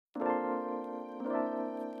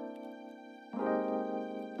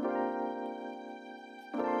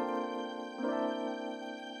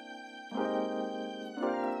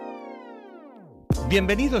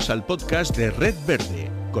Bienvenidos al podcast de Red Verde,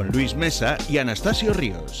 con Luis Mesa y Anastasio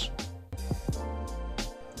Ríos.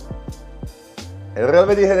 El Real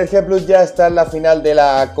Betis Energía Plus ya está en la final de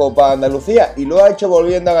la Copa Andalucía y lo ha hecho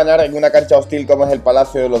volviendo a ganar en una cancha hostil como es el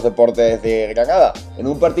Palacio de los Deportes de Granada, en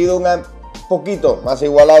un partido un poquito más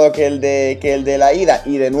igualado que el de la ida,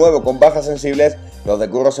 y de nuevo con bajas sensibles. Los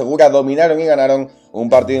de Curro Segura dominaron y ganaron un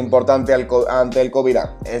partido importante ante el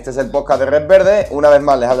Covirán. Este es el podcast de Red Verde. Una vez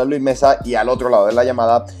más les habla Luis Mesa y al otro lado de la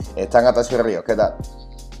llamada están Anastasio Ríos. ¿Qué tal?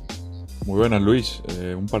 Muy buenas, Luis.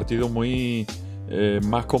 Un partido muy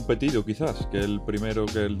más competido quizás que el primero,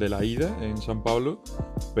 que el de la ida en San Pablo,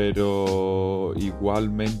 pero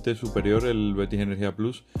igualmente superior el Betis Energía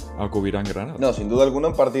Plus a Covirán Granada. No, sin duda alguna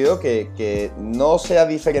un partido que no se ha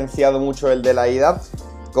diferenciado mucho el de la ida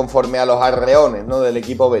conforme a los arreones, ¿no?, del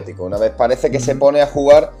equipo bético. Una vez parece que se pone a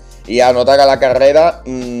jugar y a anotar a la carrera,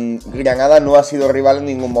 Granada no ha sido rival en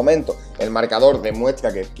ningún momento. El marcador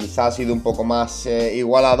demuestra que quizás ha sido un poco más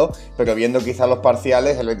igualado, pero viendo quizás los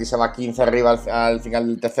parciales, el Betis se va 15 arriba al final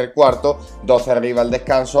del tercer cuarto, 12 arriba al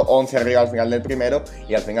descanso, 11 arriba al final del primero,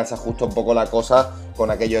 y al final se ajusta un poco la cosa con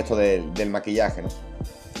aquello esto del maquillaje, ¿no?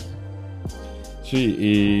 Sí,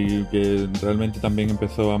 y que realmente también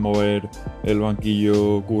empezó a mover el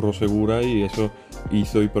banquillo Curro Segura, y eso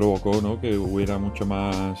hizo y provocó, ¿no?, que hubiera mucho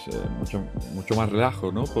más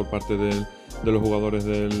relajo, ¿no?, por parte de los jugadores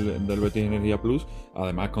del Betis Energía Plus,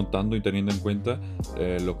 además contando y teniendo en cuenta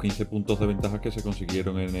los 15 puntos de ventaja que se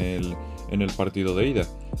consiguieron en el partido de ida.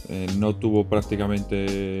 No tuvo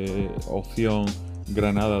prácticamente opción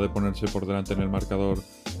Granada de ponerse por delante en el marcador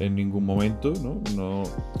en ningún momento,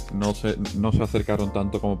 no se acercaron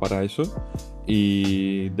tanto como para eso,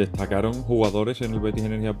 y destacaron jugadores en el Betis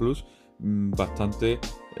Energía Plus bastante,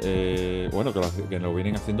 que lo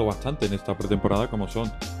vienen haciendo bastante en esta pretemporada, como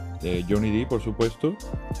son Johnny D, por supuesto,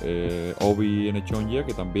 Obi Enechongia,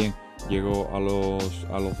 que también llegó a los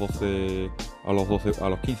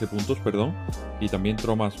 15 puntos, perdón, y también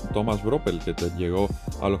Thomas Broppel, que llegó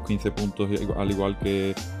a los 15 puntos, al igual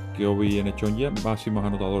que Obi Enechongia, máximos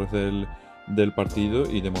anotadores del partido,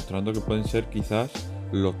 y demostrando que pueden ser quizás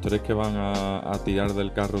los tres que van a tirar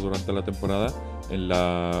del carro durante la temporada en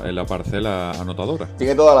la parcela anotadora.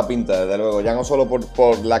 Tiene toda la pinta, desde luego, ya no solo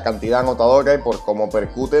por la cantidad anotadora y por cómo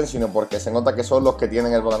percuten, sino porque se nota que son los que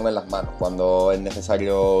tienen el balón en las manos cuando es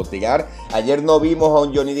necesario tirar. Ayer no vimos a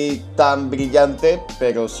un Johnny D tan brillante,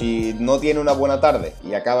 pero si no tiene una buena tarde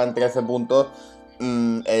y acaba en 13 puntos,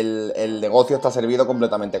 el negocio está servido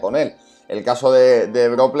completamente con él. El caso de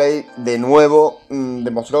Bropley, de nuevo,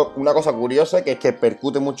 demostró una cosa curiosa, que es que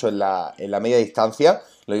percute mucho en la media distancia.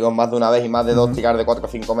 Lo vimos más de una vez y más de dos tirar de 4 o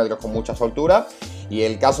 5 metros con mucha soltura. Y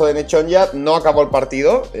el caso de Enechongia no acabó el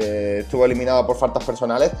partido, estuvo eliminado por faltas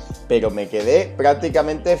personales, pero me quedé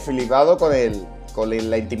prácticamente flipado con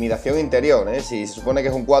la intimidación interior, ¿eh? Si se supone que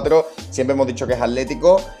es un 4, siempre hemos dicho que es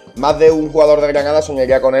atlético. Más de un jugador de Granada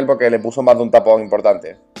soñaría con él porque le puso más de un tapón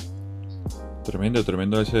importante.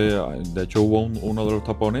 Tremendo ese. De hecho, hubo uno de los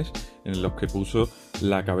tapones en los que puso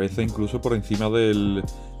la cabeza incluso por encima del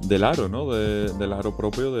aro, ¿no? Del aro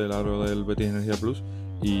propio, del aro del Betis Energía Plus,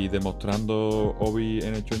 y demostrando Obi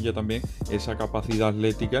Enechongia también esa capacidad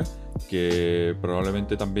atlética que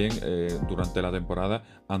probablemente también durante la temporada,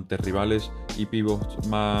 ante rivales y pivots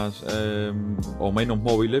más o menos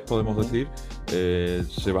móviles, podemos decir,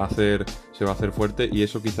 se va a hacer fuerte, y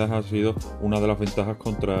eso quizás ha sido una de las ventajas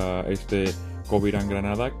contra este Covirán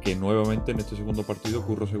Granada, que nuevamente en este segundo partido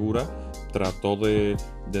Curro Segura trató de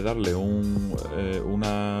darle un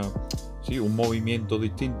movimiento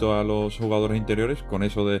distinto a los jugadores interiores, con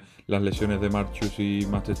eso de las lesiones de Marchus y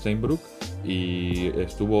Matt Steinbrück, y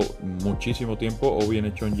estuvo muchísimo tiempo Obi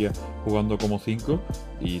Enechongia jugando como 5,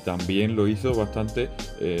 y también lo hizo bastante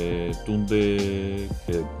Tunde,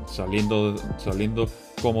 saliendo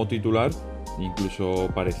como titular. Incluso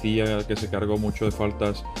parecía que se cargó mucho de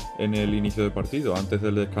faltas en el inicio del partido, antes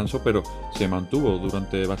del descanso, pero se mantuvo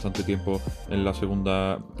durante bastante tiempo en la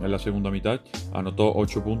segunda mitad. Anotó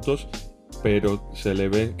 8 puntos, pero se le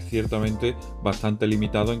ve ciertamente bastante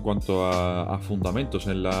limitado en cuanto a fundamentos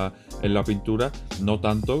en la pintura, no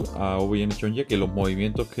tanto a Obi Enechongia, que los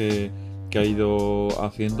movimientos que ha ido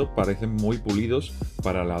haciendo parecen muy pulidos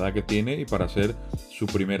para la edad que tiene y para ser su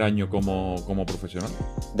primer año como profesional.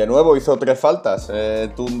 De nuevo hizo 3 faltas,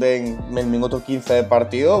 Tunde en el minuto 15 de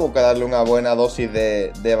partido, busca darle una buena dosis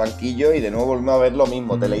de banquillo, y de nuevo volvimos a ver lo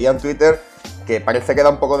mismo. Te leía en Twitter que parece que da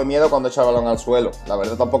un poco de miedo cuando echa el balón al suelo. La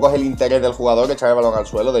verdad, tampoco es el interés del jugador echar el balón al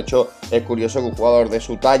suelo. De hecho, es curioso que un jugador de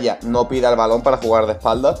su talla no pida el balón para jugar de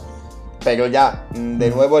espaldas. Pero ya,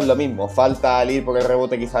 de nuevo es lo mismo. Falta al ir por el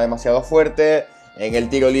rebote quizá demasiado fuerte. En el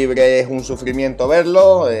tiro libre es un sufrimiento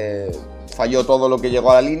verlo, falló todo lo que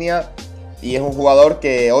llegó a la línea. Y es un jugador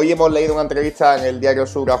que hoy hemos leído una entrevista en el Diario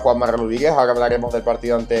Sur a Juanma Rodríguez, ahora hablaremos del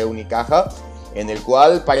partido ante Unicaja, en el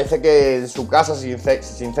cual parece que en su casa se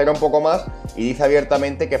sincera un poco más y dice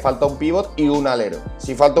abiertamente que falta un pívot y un alero.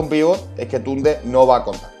 Si falta un pívot es que Tunde no va a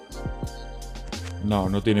contar.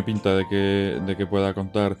 No tiene pinta de que pueda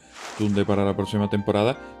contar Tunde para la próxima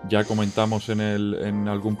temporada. Ya comentamos en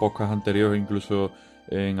algún podcast anterior, incluso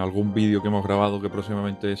en algún vídeo que hemos grabado que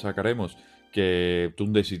próximamente sacaremos, que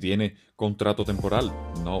Tunde, si tiene contrato temporal,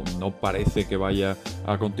 no parece que vaya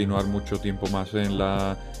a continuar mucho tiempo más en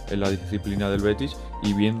la disciplina del Betis,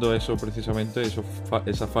 y viendo eso precisamente,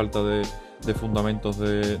 esa falta de fundamentos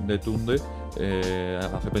de Tunde,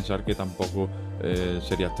 hace pensar que tampoco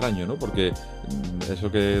sería extraño, ¿no? Porque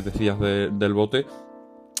eso que decías del bote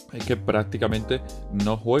es que prácticamente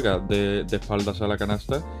no juega de espaldas a la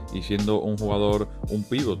canasta, y siendo un jugador, un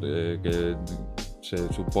pívot, que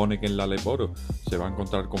se supone que en la Leporo se va a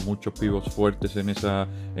encontrar con muchos pivots fuertes en esa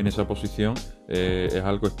posición, es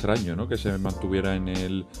algo extraño, ¿no? Que se mantuviera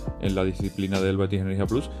en la disciplina del Betis Energía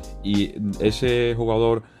Plus. Y ese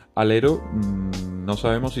jugador alero, no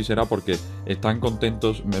sabemos si será porque están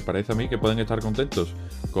contentos, me parece a mí que pueden estar contentos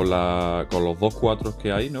con los dos cuatros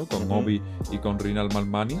que hay, ¿no? Con Obi y con Rinal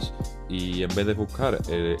Malmanis, y en vez de buscar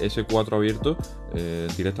ese 4 abierto,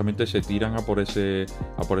 directamente se tiran a por ese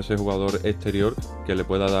jugador exterior que le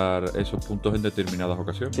pueda dar esos puntos en determinadas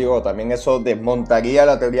ocasiones. Sí, bueno, también eso desmontaría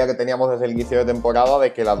la teoría que teníamos desde el inicio de temporada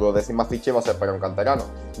de que la 12ª ficha va a ser para un canterano.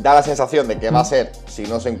 Da la sensación de que va a ser, si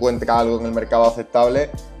no se encuentra algo en el mercado aceptable,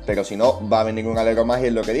 pero si no, va a venir un alero más, y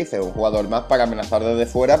es lo que dice, un jugador más para amenazar desde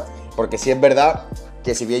fuera, porque sí es verdad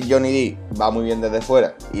que si bien Johnny D va muy bien desde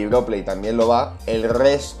fuera y Bropley también lo va, el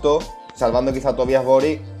resto, salvando quizá Tobias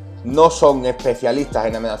Bori, no son especialistas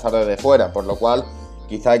en amenazar desde fuera, por lo cual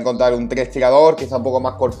quizá encontrar un 3 tirador, quizá un poco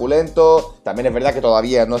más corpulento. También es verdad que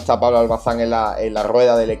todavía no está Pablo Almazán en la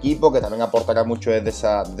rueda del equipo, que también aportará mucho desde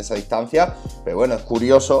esa distancia, pero bueno, es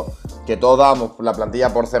curioso que todos damos la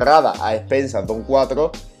plantilla por cerrada a expensas de un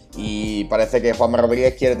 4, y parece que Juanma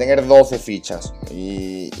Rodríguez quiere tener 12 fichas,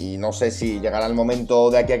 y no sé si llegará el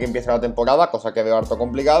momento de aquí a que empiece la temporada, cosa que veo harto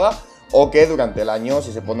complicada, o que durante el año,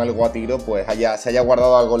 si se pone algo a tiro, pues se haya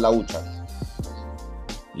guardado algo en la hucha.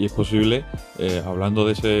 Y es posible, hablando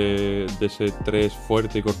de ese 3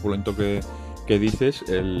 fuerte y corpulento que dices,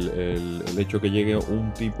 el hecho que llegue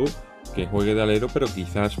un tipo que juegue de alero, pero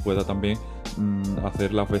quizás pueda también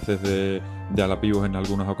hacer las veces de alapivos en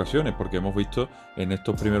algunas ocasiones, porque hemos visto en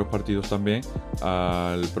estos primeros partidos también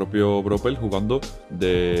al propio Bropel jugando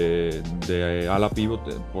de alapivos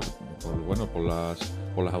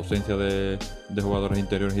por las ausencias de jugadores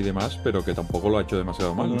interiores y demás, pero que tampoco lo ha hecho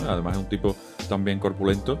demasiado mal, ¿no? Además es un tipo también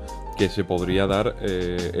corpulento que se podría dar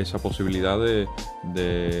esa posibilidad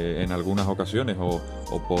de en algunas ocasiones, o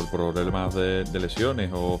por problemas de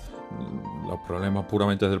lesiones, o los problemas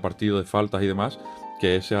puramente del partido, de faltas y demás,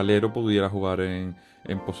 que ese alero pudiera jugar en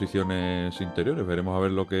posiciones interiores. Veremos a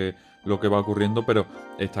ver lo que va ocurriendo, pero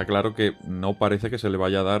está claro que no parece que se le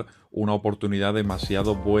vaya a dar una oportunidad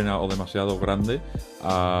demasiado buena o demasiado grande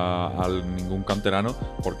a ningún canterano,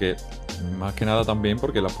 porque más que nada también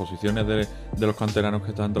porque las posiciones de los canteranos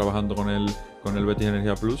que están trabajando con el Betis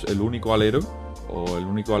Energía Plus, el único alero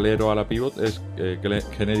a la pivot es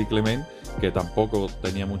Kennedy Clement, que tampoco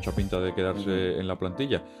tenía mucha pinta de quedarse en la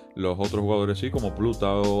plantilla. Los otros jugadores sí, como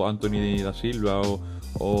Pluta o Anthony da Silva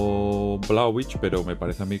o Vlahovic, pero me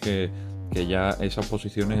parece a mí que ya esas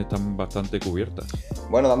posiciones están bastante cubiertas.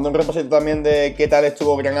 Bueno, dando un repasito también de qué tal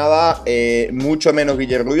estuvo Granada, mucho menos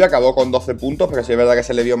Guillermo Rubio, acabó con 12 puntos, pero sí es verdad que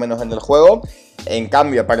se le vio menos en el juego. En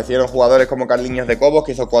cambio, aparecieron jugadores como Carliños de Cobos,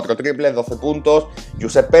 que hizo 4 triples, 12 puntos.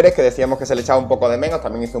 Josep Pérez, que decíamos que se le echaba un poco de menos,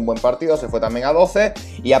 también hizo un buen partido, se fue también a 12.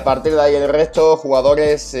 Y a partir de ahí el resto,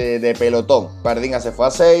 jugadores de pelotón. Pardinga se fue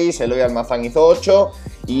a 6, Eloy Almazán hizo 8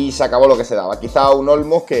 y se acabó lo que se daba. Quizá un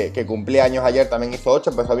Olmos, que cumplía años ayer, también hizo 8,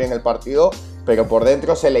 empezó bien el partido, pero por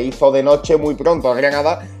dentro se le hizo de noche muy pronto a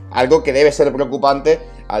Granada, algo que debe ser preocupante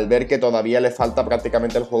al ver que todavía le falta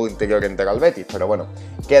prácticamente el juego interior entero al Betis. Pero bueno,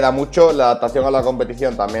 queda mucho, la adaptación a la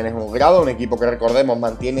competición también es un grado, un equipo que, recordemos,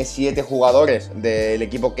 mantiene 7 jugadores del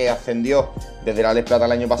equipo que ascendió desde la Plata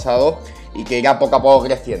el año pasado y que irá poco a poco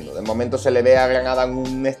creciendo. De momento se le ve a Granada en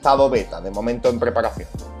un estado beta, de momento en preparación.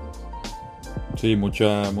 Sí,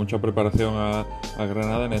 mucha preparación a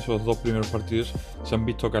Granada. En esos 2 primeros partidos se han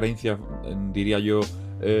visto carencias, diría yo,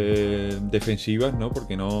 defensivas, ¿no?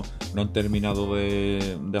 Porque no han terminado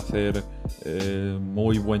de hacer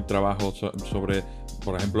muy buen trabajo sobre,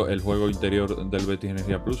 por ejemplo, el juego interior del Betis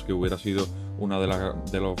Energía Plus, que hubiera sido una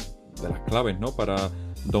de los de las claves, ¿no? Para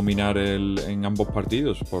dominar en ambos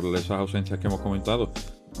partidos, por esas ausencias que hemos comentado.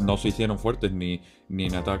 No se hicieron fuertes ni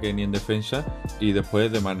en ataque ni en defensa, y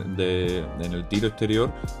después en el tiro exterior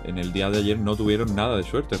en el día de ayer no tuvieron nada de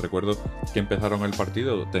suerte. Recuerdo que empezaron el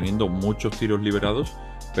partido teniendo muchos tiros liberados,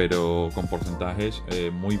 pero con porcentajes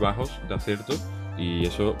muy bajos de acierto, y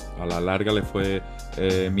eso a la larga le fue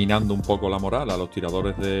minando un poco la moral a los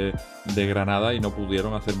tiradores de Granada, y no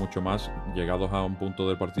pudieron hacer mucho más, llegados a un punto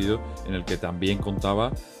del partido en el que también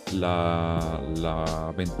contaba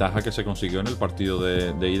la ventaja que se consiguió en el partido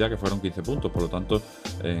de ida, que fueron 15 puntos. Por lo tanto,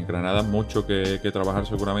 en Granada mucho que trabajar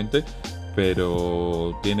seguramente,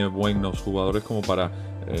 pero tiene buenos jugadores como para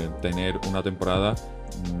tener una temporada,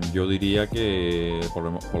 yo diría que por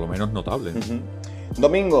lo menos notable, ¿no? Uh-huh.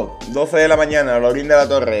 Domingo, 12 de la mañana, Lorín de la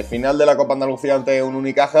Torre, final de la Copa Andalucía ante un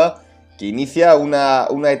Unicaja, que inicia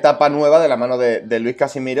una etapa nueva de la mano de Luis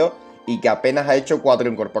Casimiro, y que apenas ha hecho 4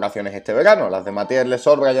 incorporaciones este verano: las de Matías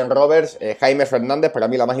Lesor, Brian Roberts, Jaime Fernández, para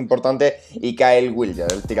mí la más importante, y Kael Willier,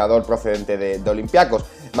 el tirador procedente de Olympiacos.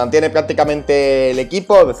 Mantiene prácticamente el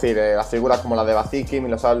equipo, es decir, las figuras como las de Bazicki,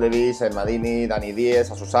 Milosavljevic, Madini, Dani Díez,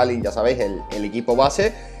 Asusalin, ya sabéis, el equipo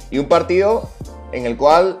base, y un partido en el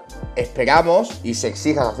cual esperamos y se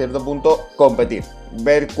exija hasta cierto punto competir,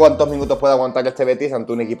 ver cuántos minutos puede aguantar este Betis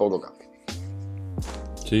ante un equipo Eurocup.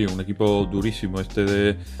 Sí, un equipo durísimo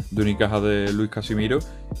de Unicaja de Luis Casimiro,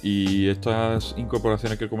 y estas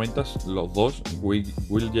incorporaciones que comentas, los dos,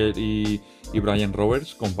 Willier y Brian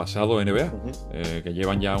Roberts, con pasado NBA, uh-huh. Que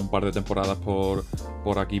llevan ya un par de temporadas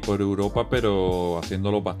por aquí, por Europa, pero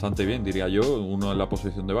haciéndolo bastante bien, diría yo. Uno en la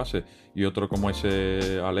posición de base y otro como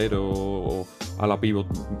ese alero o ala pivot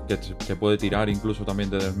que puede tirar incluso también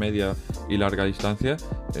desde media y larga distancia.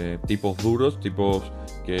 Tipos duros, tipos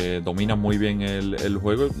que dominan muy bien el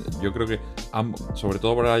juego. Yo creo que sobre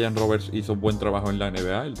todo Brian Roberts hizo un buen trabajo en la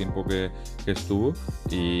NBA el tiempo que estuvo,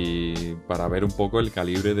 y para ver un poco el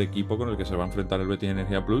calibre de equipo con el que se va a enfrentar el Betis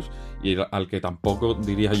Energía Plus, y al que tampoco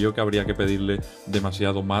diría yo que habría que pedirle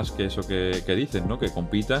demasiado más que eso que dicen, ¿no? Que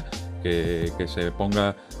compita, que se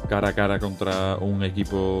ponga cara a cara contra un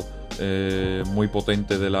equipo muy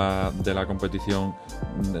potente de la competición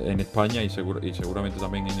en España, y seguramente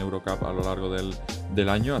también en Eurocup a lo largo del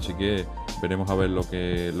año. Así que veremos a ver lo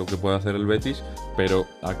que puede hacer el Betis, pero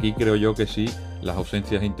aquí creo yo que sí, las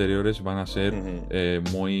ausencias interiores van a ser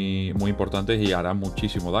muy, muy importantes, y harán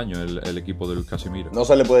muchísimo daño el equipo de Luis Casimiro. No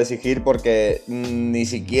se le puede exigir, porque ni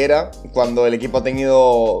siquiera cuando el equipo ha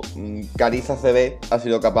tenido cariza CB ha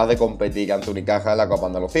sido capaz de competir ante Unicaja en la Copa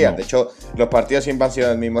Andalucía. No. De hecho, los partidos siempre han sido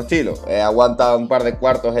del mismo estilo. Aguanta un par de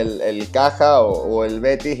cuartos el Caja o el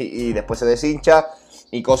Betis, y después se deshincha,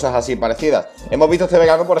 y cosas así parecidas. Hemos visto este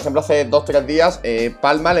verano, por ejemplo, hace 2-3 días,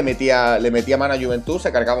 Palma le metía mano a Juventud,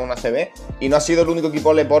 se cargaba un ACB, y no ha sido el único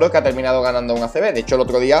equipo leporo que ha terminado ganando un ACB. De hecho, el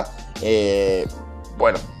otro día,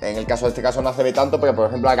 bueno, en el caso de este caso no ACB tanto, pero por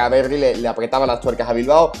ejemplo a Gaberri le apretaba las tuercas a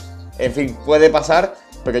Bilbao. En fin, puede pasar,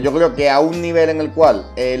 pero yo creo que a un nivel en el cual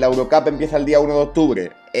la Eurocup empieza el día 1 de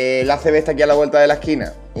octubre, el ACB está aquí a la vuelta de la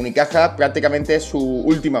esquina, Unicaja prácticamente es su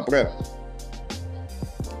última prueba.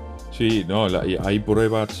 Sí, no, hay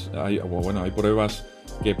pruebas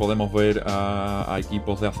que podemos ver a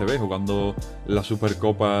equipos de ACB jugando la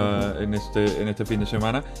Supercopa en este fin de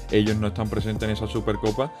semana. Ellos no están presentes en esa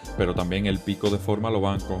Supercopa, pero también el pico de forma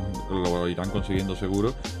lo irán consiguiendo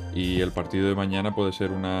seguro, y el partido de mañana puede ser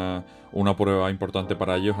una prueba importante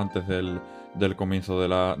para ellos antes del comienzo de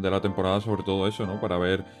la temporada, sobre todo eso, ¿no? Para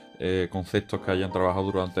ver conceptos que hayan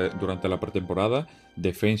trabajado durante la pretemporada,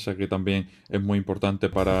 defensa, que también es muy importante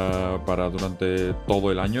para durante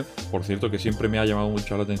todo el año. Por cierto, que siempre me ha llamado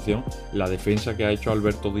mucho la atención la defensa que ha hecho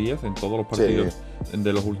Alberto Díaz en todos los partidos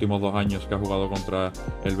de los últimos 2 años que ha jugado contra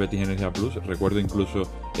el Betis Energía Plus. Recuerdo incluso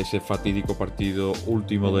ese fatídico partido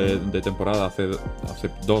último de temporada hace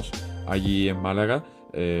 2 allí en Málaga.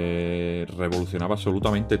 Revolucionaba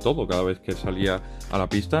absolutamente todo cada vez que salía a la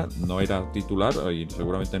pista. No era titular y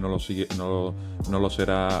seguramente no lo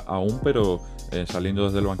será aún, pero saliendo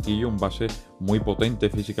desde el banquillo, un base muy potente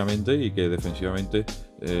físicamente y que defensivamente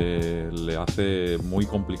le hace muy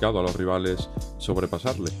complicado a los rivales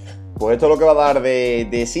sobrepasarle. Pues esto es lo que va a dar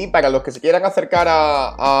de sí. Para los que se quieran acercar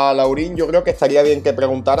a Laurín, yo creo que estaría bien que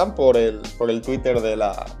preguntaran por el Twitter de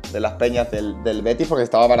las peñas del Betis, porque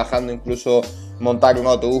estaba barajando incluso montar un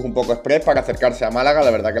autobús un poco express para acercarse a Málaga. La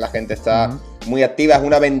verdad que la gente está muy activa. Es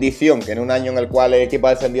una bendición que en un año en el cual el equipo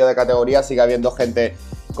ha descendido de categoría siga habiendo gente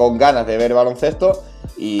con ganas de ver baloncesto.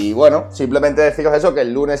 Y bueno, simplemente deciros eso, que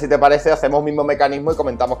el lunes, si te parece, hacemos mismo mecanismo y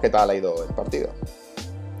comentamos qué tal ha ido el partido.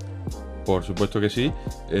 Por supuesto que sí.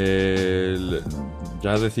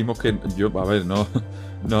 Ya decimos que yo, a ver,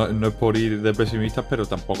 no es por ir de pesimistas, pero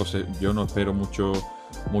tampoco yo no espero mucho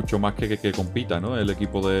más que compita, ¿no? El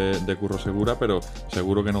equipo de Curro Segura, pero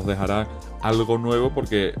seguro que nos dejará algo nuevo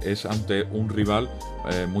porque es ante un rival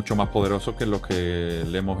mucho más poderoso que los que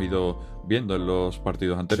le hemos ido viendo en los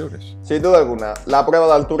partidos anteriores. Sin duda alguna, la prueba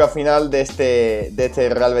de altura final de este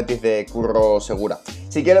Real Betis de Curro Segura.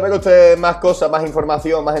 Si quiere ver usted más cosas, más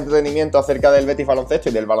información, más entretenimiento acerca del Betis baloncesto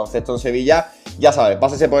y del baloncesto en Sevilla, ya sabe,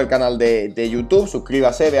 pásese por el canal de YouTube,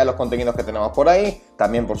 suscríbase, vea los contenidos que tenemos por ahí.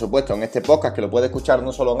 También, por supuesto, en este podcast que lo puede escuchar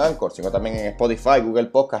no solo en Anchor, sino también en Spotify, Google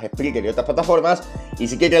Podcast, Spreaker y otras plataformas. Y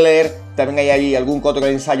si quiere leer, también hay ahí algún otro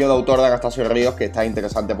ensayo de autor de Anastasio Ríos que está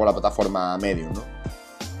interesante por la plataforma Medium, ¿no?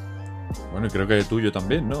 Bueno, y creo que tuyo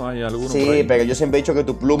también, ¿no? ¿Hay alguno por Sí, ahí? pero yo siempre he dicho que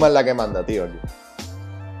tu pluma es la que manda, tío.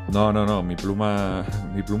 No, mi pluma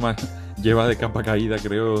lleva de capa caída,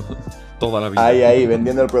 creo, toda la vida. Ahí,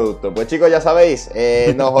 vendiendo el producto. Pues chicos, ya sabéis,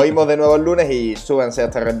 nos oímos de nuevo el lunes y súbanse a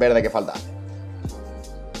este Red Verde que falta.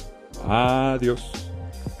 Adiós.